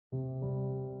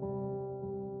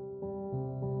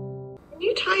Can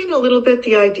you tie in a little bit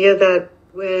the idea that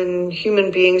when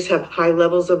human beings have high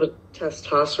levels of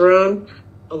testosterone,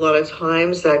 a lot of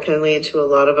times that can lead to a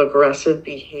lot of aggressive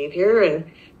behavior? And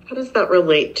how does that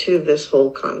relate to this whole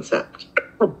concept?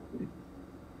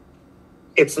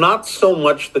 It's not so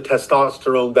much the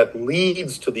testosterone that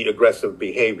leads to the aggressive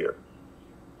behavior.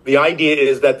 The idea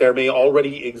is that there may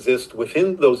already exist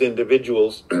within those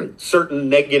individuals certain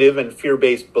negative and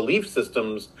fear-based belief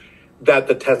systems that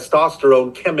the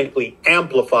testosterone chemically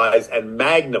amplifies and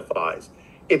magnifies.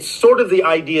 It's sort of the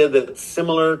idea that's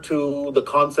similar to the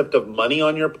concept of money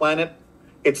on your planet.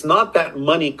 It's not that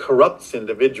money corrupts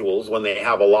individuals when they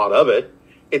have a lot of it.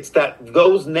 It's that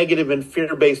those negative and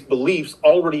fear-based beliefs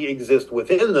already exist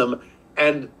within them,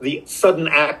 and the sudden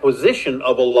acquisition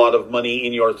of a lot of money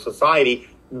in your society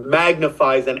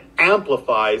magnifies and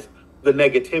amplifies the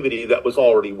negativity that was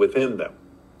already within them.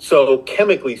 So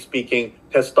chemically speaking,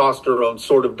 testosterone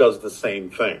sort of does the same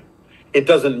thing. It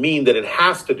doesn't mean that it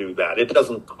has to do that. It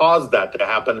doesn't cause that to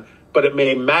happen, but it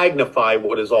may magnify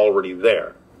what is already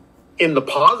there. In the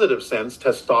positive sense,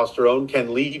 testosterone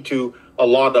can lead to a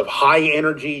lot of high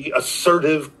energy,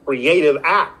 assertive, creative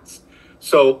acts.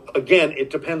 So again, it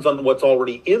depends on what's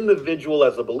already in the individual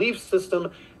as a belief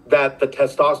system that the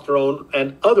testosterone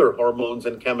and other hormones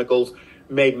and chemicals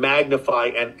may magnify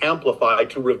and amplify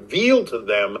to reveal to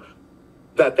them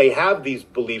that they have these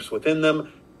beliefs within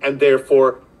them, and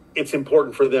therefore it's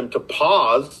important for them to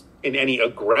pause in any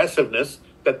aggressiveness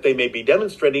that they may be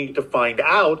demonstrating to find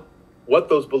out what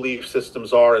those belief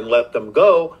systems are and let them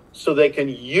go so they can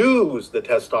use the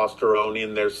testosterone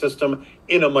in their system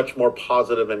in a much more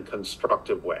positive and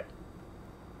constructive way.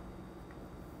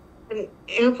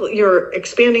 And you're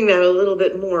expanding that a little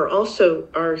bit more. Also,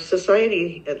 our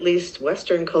society, at least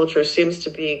Western culture, seems to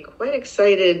be quite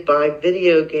excited by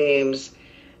video games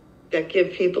that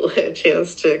give people a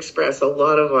chance to express a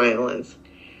lot of violence.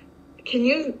 Can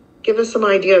you give us some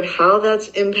idea of how that's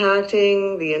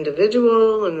impacting the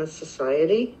individual and the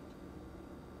society?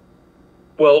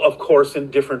 Well, of course,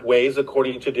 in different ways,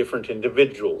 according to different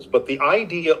individuals. But the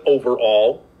idea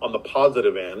overall, on the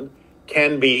positive end,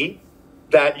 can be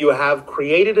that you have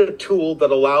created a tool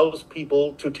that allows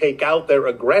people to take out their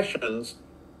aggressions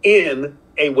in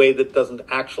a way that doesn't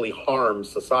actually harm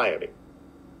society.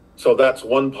 So that's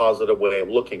one positive way of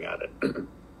looking at it.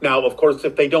 Now, of course,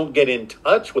 if they don't get in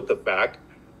touch with the fact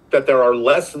that there are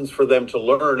lessons for them to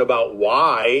learn about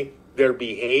why their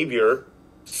behavior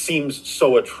seems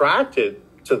so attracted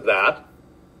to that,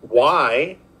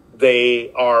 why they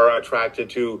are attracted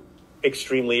to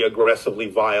extremely aggressively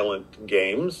violent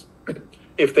games,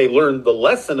 if they learn the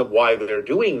lesson of why they're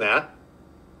doing that,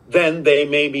 then they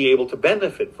may be able to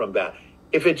benefit from that.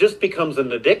 If it just becomes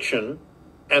an addiction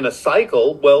and a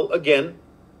cycle, well, again,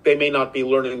 they may not be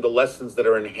learning the lessons that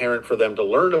are inherent for them to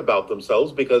learn about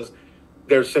themselves because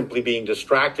they're simply being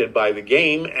distracted by the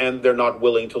game and they're not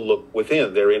willing to look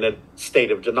within. They're in a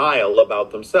state of denial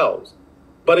about themselves.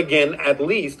 But again, at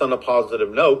least on a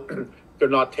positive note, they're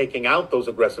not taking out those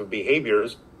aggressive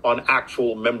behaviors on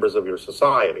actual members of your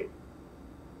society.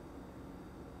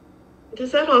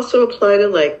 Does that also apply to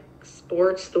like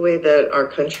sports, the way that our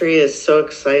country is so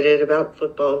excited about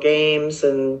football games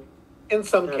and in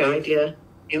some that cases, idea?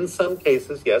 In some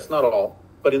cases, yes, not all,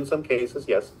 but in some cases,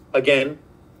 yes. Again,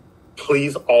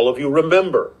 please, all of you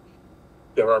remember,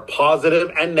 there are positive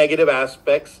and negative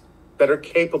aspects that are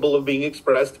capable of being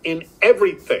expressed in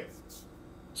everything.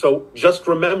 So just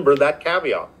remember that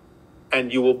caveat,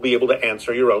 and you will be able to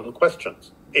answer your own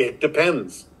questions. It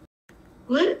depends.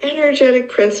 What energetic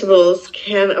principles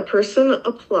can a person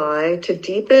apply to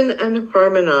deepen and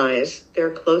harmonize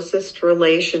their closest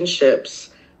relationships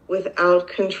without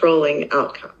controlling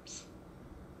outcomes?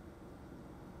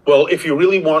 Well, if you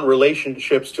really want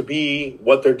relationships to be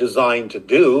what they're designed to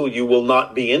do, you will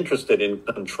not be interested in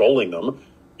controlling them.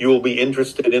 You will be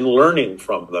interested in learning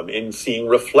from them, in seeing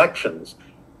reflections,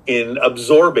 in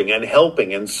absorbing and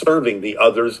helping and serving the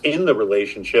others in the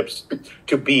relationships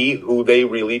to be who they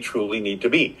really truly need to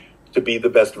be the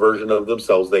best version of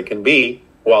themselves they can be,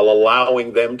 while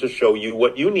allowing them to show you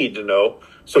what you need to know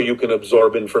so you can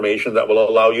absorb information that will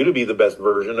allow you to be the best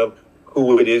version of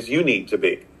who it is you need to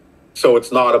be. So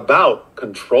it's not about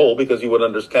control, because you would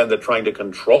understand that trying to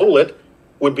control it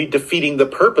would be defeating the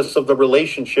purpose of the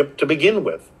relationship to begin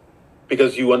with,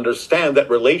 because you understand that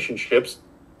relationships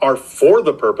are for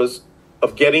the purpose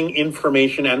of getting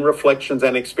information and reflections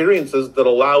and experiences that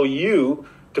allow you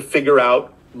to figure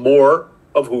out more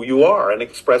of who you are and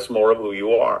express more of who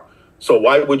you are. So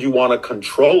why would you want to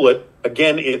control it?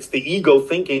 Again, it's the ego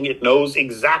thinking it knows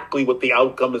exactly what the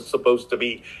outcome is supposed to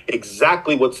be,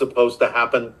 exactly what's supposed to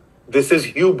happen. This is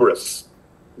hubris.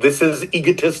 This is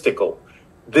egotistical.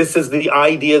 This is the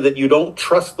idea that you don't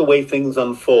trust the way things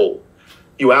unfold.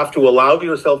 You have to allow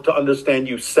yourself to understand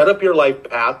you set up your life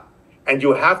path, and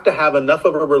you have to have enough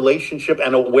of a relationship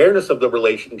and awareness of the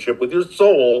relationship with your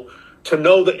soul to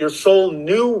know that your soul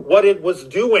knew what it was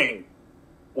doing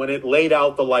when it laid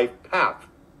out the life path.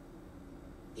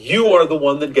 You are the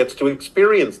one that gets to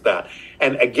experience that.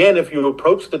 And again, if you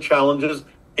approach the challenges,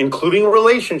 including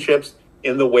relationships,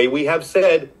 in the way we have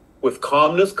said, with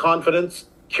calmness, confidence,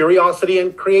 curiosity,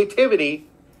 and creativity,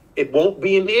 it won't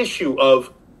be an issue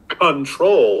of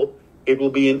control. It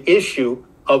will be an issue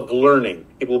of learning.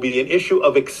 It will be an issue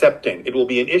of accepting. It will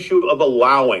be an issue of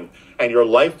allowing. And your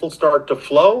life will start to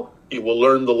flow. You will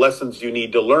learn the lessons you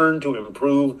need to learn to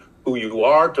improve who you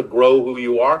are, to grow who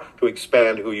you are, to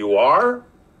expand who you are.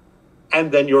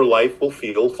 And then your life will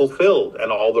feel fulfilled.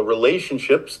 And all the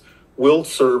relationships will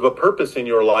serve a purpose in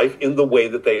your life in the way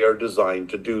that they are designed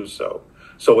to do so.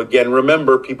 So again,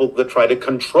 remember, people that try to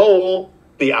control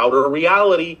the outer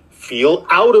reality feel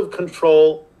out of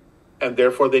control, and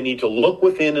therefore they need to look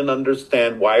within and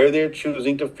understand, why are they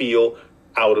choosing to feel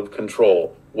out of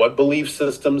control? What belief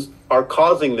systems are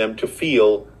causing them to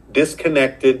feel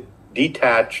disconnected,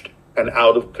 detached, and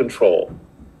out of control?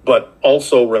 But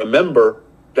also remember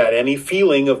that any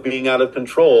feeling of being out of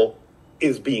control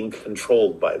is being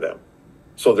controlled by them.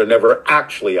 So they're never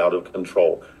actually out of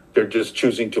control. They're just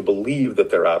choosing to believe that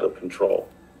they're out of control.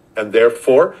 And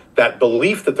therefore, that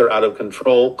belief that they're out of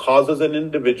control causes an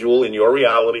individual in your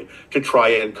reality to try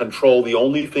and control the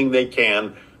only thing they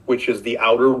can, which is the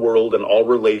outer world and all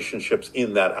relationships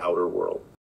in that outer world.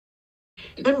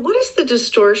 And what is the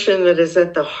distortion that is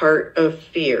at the heart of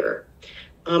fear?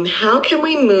 How can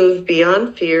we move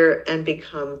beyond fear and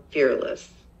become fearless?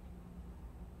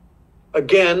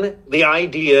 Again, the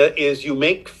idea is you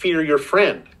make fear your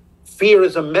friend. Fear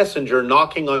is a messenger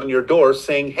knocking on your door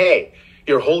saying, hey,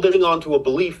 you're holding on to a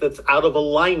belief that's out of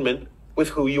alignment with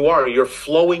who you are. You're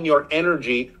flowing your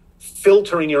energy,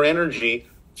 filtering your energy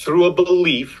through a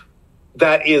belief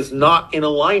that is not in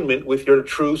alignment with your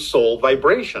true soul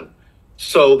vibration.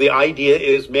 So the idea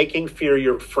is making fear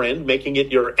your friend, making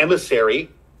it your emissary,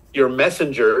 your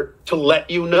messenger to let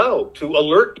you know, to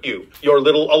alert you, your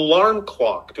little alarm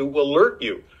clock to alert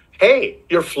you. Hey,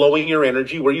 you're flowing your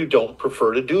energy where you don't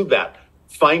prefer to do that.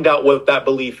 Find out what that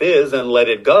belief is and let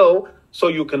it go so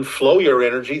you can flow your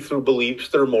energy through beliefs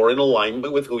that are more in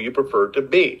alignment with who you prefer to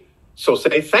be. So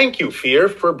say, thank you, fear,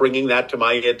 for bringing that to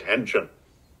my attention.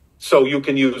 So you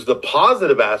can use the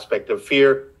positive aspect of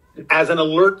fear as an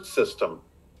alert system,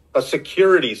 a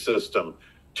security system,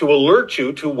 to alert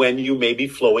you to when you may be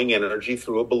flowing energy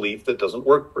through a belief that doesn't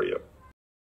work for you.